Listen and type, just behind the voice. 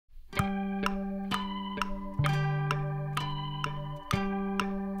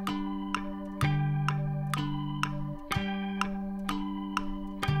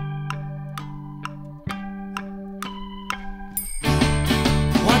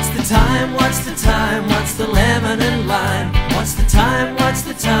time? What's the time? What's the lemon and lime? What's the time? What's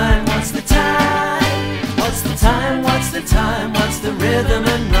the time? What's the time? What's the time? What's the time? What's the rhythm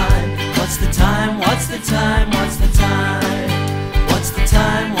and rhyme? What's the time? What's the time? What's the time? What's the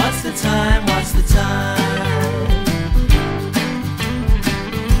time? What's the time? What's the time?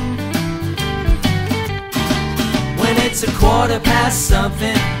 When it's a quarter past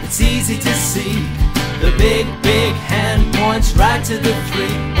something, it's easy to see. The big, big hand points right to the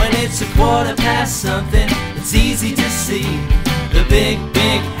 3. When it's a quarter past something, it's easy to see. The big,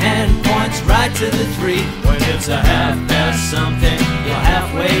 big hand points right to the 3. When it's a half past something, you're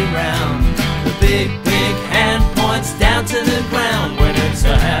halfway round. The big, big hand points down to the ground. When it's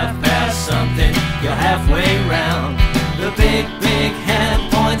a half past something, you're halfway round. The big, big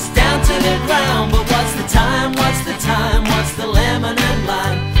hand points down to the ground. But what's the time? What's the time? What's the lemon and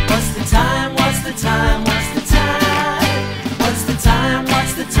lime? What's the time? What's the time? What's the time? What's the time?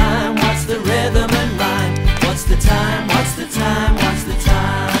 What's the time? What's the rhythm and rhyme? What's the time? What's the time? What's the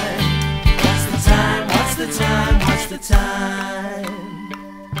time? What's the time? What's the time? What's the time?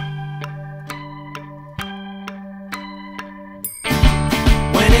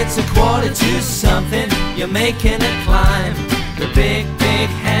 When it's a quarter to something, you're making a climb. The big, big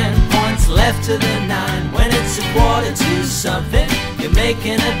hand points left to the 9. When it's a quarter to something, you're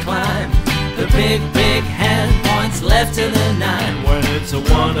making a climb. The big, big hand points left to the 9. When it's a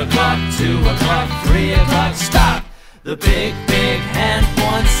 1 o'clock, 2 o'clock, 3 o'clock, stop. The big, big hand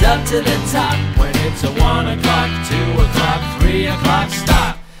points up to the top. When it's a 1 o'clock, 2 o'clock, 3 o'clock,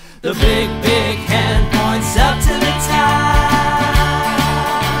 stop. The big, big hand points up to the top.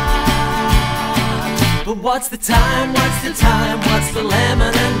 But what's the time? What's the time? What's the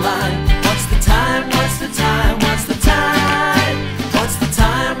lemon and lime? What's the time? What's the time? What's the